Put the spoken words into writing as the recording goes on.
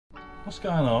What's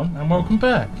going on, and welcome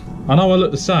back. I know I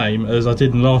look the same as I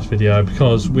did in the last video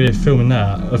because we're filming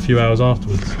that a few hours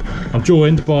afterwards. I'm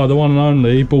joined by the one and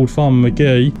only Bald Farmer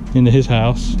McGee in his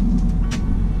house,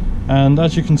 and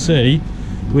as you can see,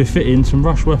 we're fitting some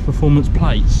Rushworth Performance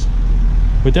plates.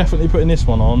 We're definitely putting this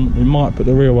one on. We might put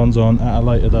the real ones on at a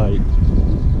later date.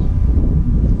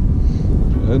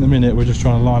 In a minute, we're just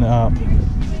trying to line it up.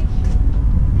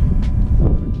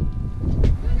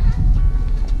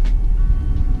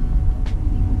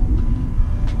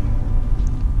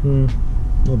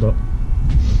 Not that.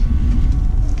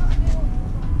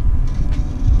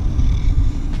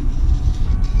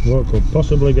 What could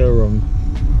possibly go wrong?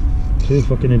 Two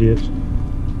fucking idiots.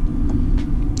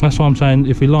 That's why I'm saying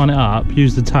if we line it up,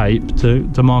 use the tape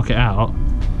to mark it out.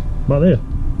 About there?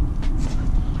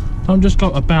 Don't just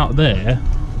go about there.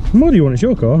 Why do you want? It's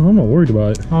your car. I'm not worried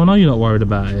about it. Oh, no, you're not worried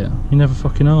about it. You never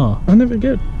fucking are. I never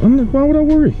get. Why would I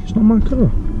worry? It's not my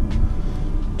car.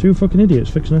 Two fucking idiots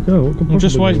fixing a car. What could Well,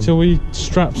 just possibly wait till we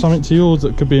strap something to yours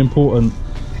that could be important,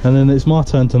 and then it's my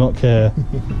turn to not care.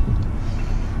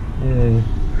 Yeah,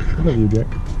 I love you, Jack.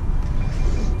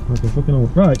 Okay, fucking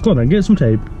old. Right, go on then, get some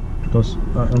tape. Because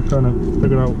I'm trying to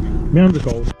figure out my hands are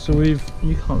cold. So you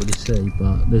can't really see,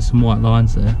 but there's some white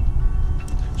lines there.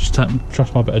 Just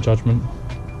trust my better judgment.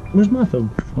 Where's my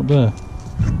thumb? Up there.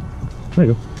 There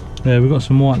you go. Yeah, we've got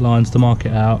some white lines to mark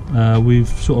it out. We've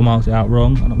sort of marked it out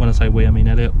wrong. And when I say we, I mean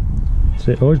Elliot. That's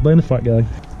it, always blame the fat guy.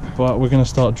 But we're going to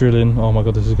start drilling. Oh my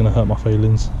god, this is going to hurt my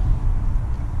feelings.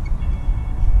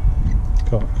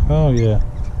 Cock. Oh yeah.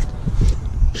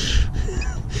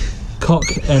 Cock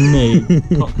and knee.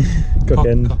 Cock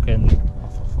end. Cock end.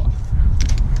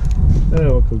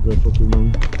 Oh, what could go fucking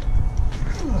wrong?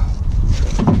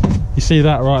 You see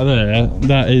that right there?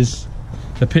 That is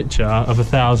a picture of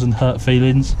 1,000 hurt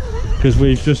feelings, because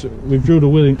we've drilled a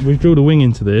wing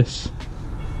into this,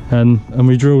 and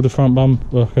we drilled a front bump,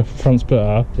 like a front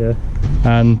splitter. Yeah.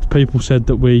 And people said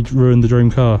that we ruined the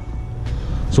dream car.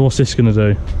 So what's this gonna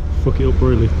do? Fuck it up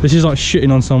really. This is like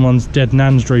shitting on someone's dead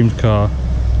nan's dreamed car.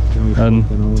 And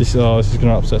this is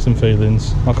gonna upset some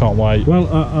feelings. I can't wait. Well,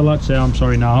 I'd like to say I'm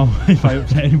sorry now if I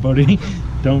upset anybody.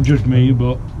 Don't judge me,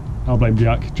 but I'll blame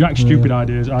Jack. Jack's stupid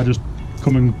ideas. I just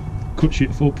come and cut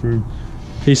shit up through.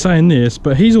 He's saying this,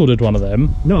 but he's ordered one of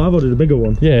them. No, I've ordered a bigger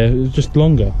one. Yeah, it's just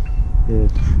longer. Yeah.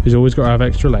 He's always got to have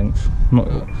extra length.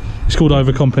 It's called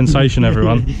overcompensation,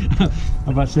 everyone.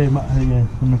 I'm about to say, yeah,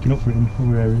 I'm making up for it in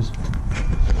other areas.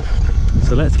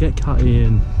 So let's get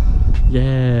cutting.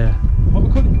 Yeah. What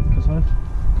we're cutting? Because I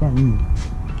can't remember.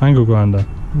 Angle grinder.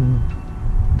 Mm.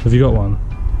 Have you got one?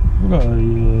 I've got a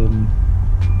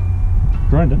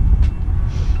grinder.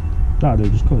 That'll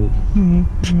do, just cut it.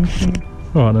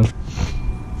 Alright then.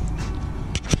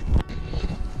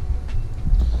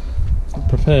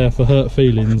 Prepare for hurt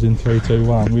feelings in 3, 2,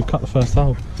 1. We've cut the first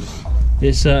hole.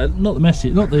 It's not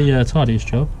the tidiest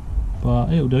job,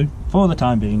 but it'll do. For the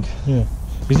time being. Yeah.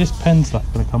 Is this pen stuff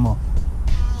going to come off?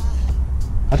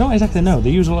 I don't exactly know. I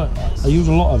use a lot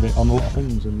of it on a lot of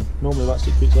things, and normally about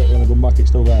 6 weeks later when I come back it's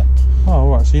still there. Oh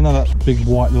right, so you know that big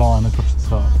white line across the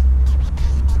top?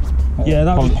 Yeah,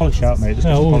 that'll just polish out, mate. Just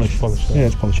yeah, polish. Yeah,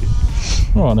 just polish it.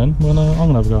 Alright then, well,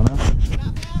 I'm going to have a go now.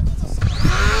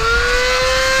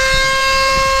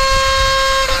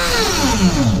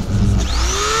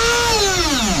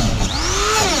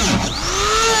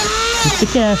 Just be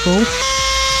careful.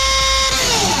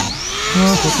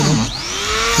 Oh,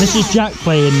 this is Jack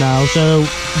playing now, so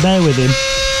bear with him.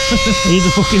 He's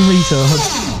a fucking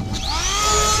retard.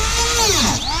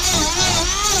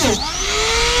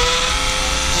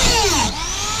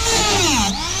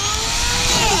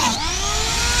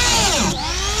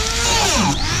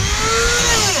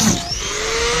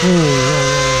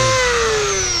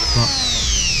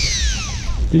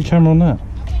 Get your camera on that.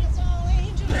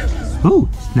 Oh,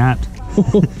 snapped.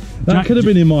 That could have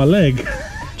been in my leg.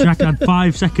 Jack had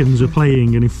 5 seconds of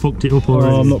playing and he fucked it up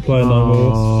already. Oh, I'm not playing no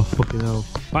more. Oh, fucking hell.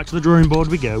 Back to the drawing board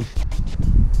we go.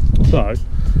 So,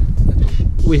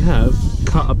 we have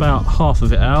cut about half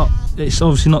of it out. It's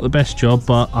obviously not the best job,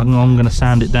 but I'm going to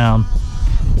sand it down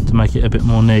to make it a bit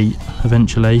more neat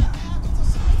eventually.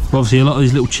 But obviously a lot of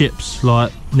these little chips,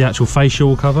 like the actual fascia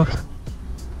will cover.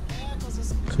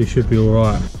 So you should be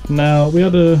alright. Now,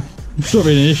 it's not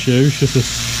really an issue, it's just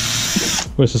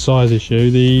it's a size issue.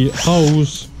 The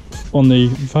holes on the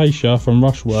fascia from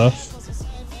Rushworth.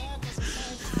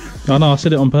 I know, I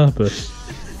said it on purpose.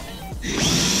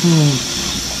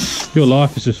 Your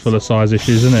life is just full of size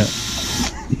issues, isn't it?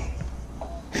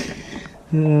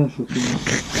 Yeah,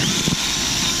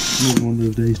 fucking one of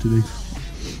those days today.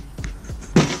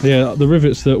 Yeah, the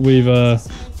rivets that we've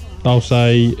they'll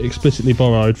say explicitly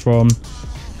borrowed from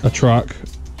a truck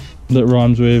that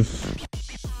rhymes with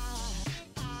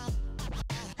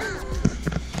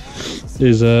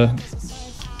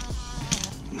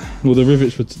well, the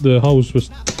rivets were the holes were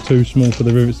too small for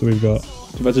the rivets that we've got.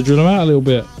 I've had to drill them out a little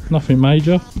bit. Nothing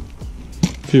major.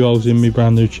 A few holes in my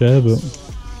brand new chair, but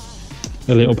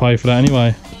a little pay for that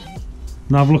anyway.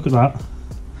 Now have a look at that.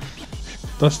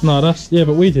 That's yeah,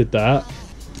 but we did that.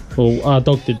 Well, our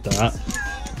dog did that.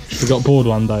 We got bored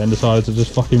one day and decided to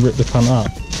just fucking rip the cunt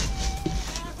up.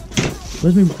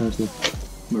 Where's my person?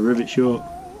 My rivet short.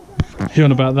 You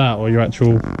on about that or your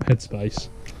actual headspace?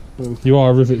 You are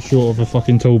a rivet short of a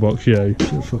fucking toolbox, you.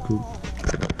 Fuck up.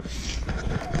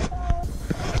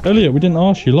 Elliot, we didn't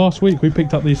ask you. Last week we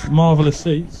picked up these marvellous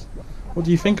seats. What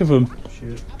do you think of them?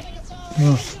 Shit.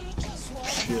 Oh.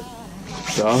 Shit.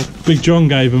 Big John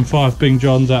gave them 5 Big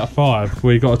Johns out of 5.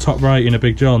 We got a top rating of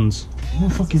Big Johns.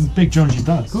 What fucking Big John's your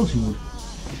dad? Of course he would.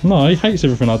 No, he hates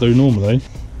everything I do normally.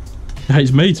 He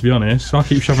hates me, to be honest. I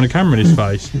keep shoving a camera in his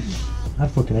face. I'd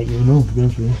fucking hate you and all, to be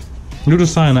honest with you. You're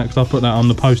just saying that because I put that on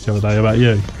the post the other day about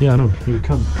you. Yeah, I know. You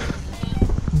cunt.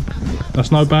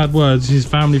 That's no bad words. This is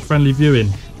family-friendly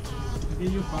viewing.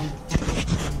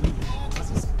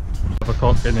 Have a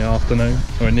cock in the afternoon,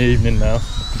 or in the evening now.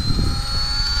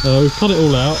 We've cut it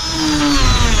all out.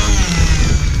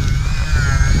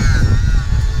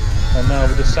 And now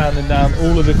we're just sanding down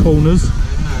all of the corners.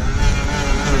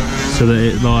 So that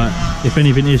it, like, if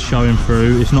anything is showing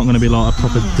through, it's not going to be like a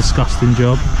proper disgusting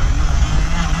job.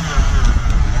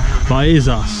 But it is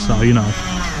us, so you know.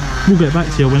 We'll get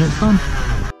back to you when it's done.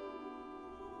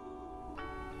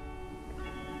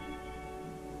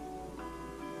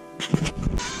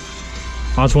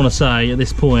 I just want to say at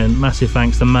this point, massive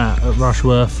thanks to Matt at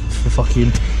Rushworth for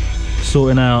fucking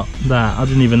sorting out that. I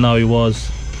didn't even know he was.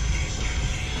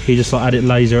 He just like had it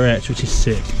laser etched, which is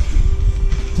sick.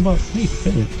 What about me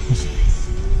fitting?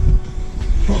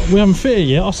 We haven't fitted it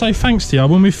yet. I'll say thanks to you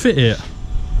when we fit it.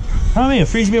 I mean,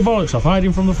 freeze me a bollocks off,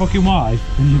 hiding from the fucking wife,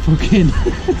 and you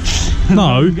fucking.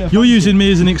 No, you're using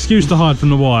me as an excuse to hide from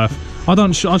the wife. I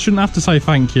shouldn't have to say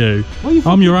thank you.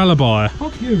 I'm your alibi.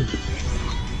 Fuck you.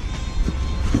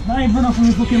 I ain't run off on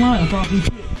the fucking light, I fucking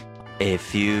shit. A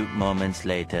few moments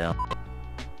later.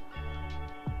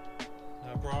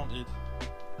 Now granted,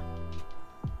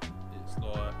 it's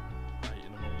like 8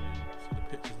 in the morning, so the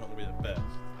picture's not going to be the best.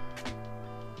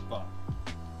 But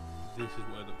this is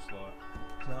what it looks like.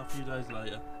 Now a few days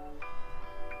later,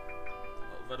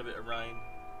 we've had a bit of rain,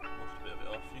 washed a bit of it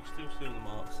off. You can still see all the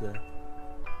marks there.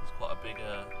 There's quite a big,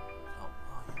 oh,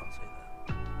 you can't see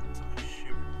that. It's like a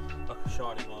shoot, like a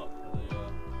shiny mark for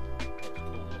the,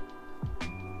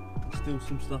 still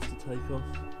some stuff to take off.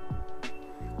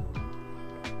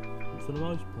 But for the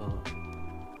most part,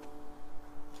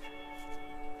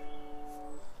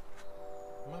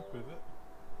 I'm happy with it.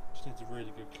 Just needs a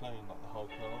really good clean, like the whole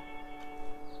car.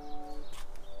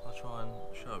 I'll try and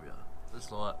show you.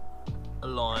 There's like a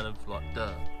line of like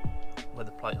dirt where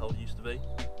the plate hole used to be.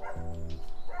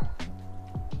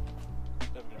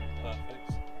 Never gonna be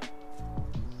perfect.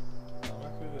 I'm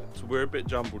happy with it. So we're a bit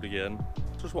jumbled again.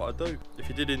 Just what I do. If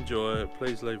you did enjoy it,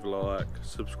 please leave a like,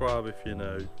 subscribe if you're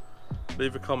new,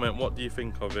 leave a comment, what do you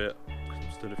think of it?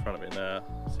 I'm still in front of it now.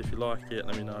 So if you like it,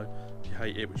 let me know. If you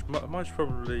hate it, which most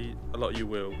probably a lot of you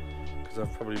will, because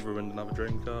I've probably ruined another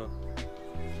dream car.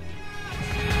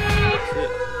 That's it.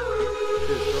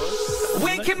 Cheers guys.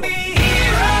 We can be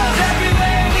heroes.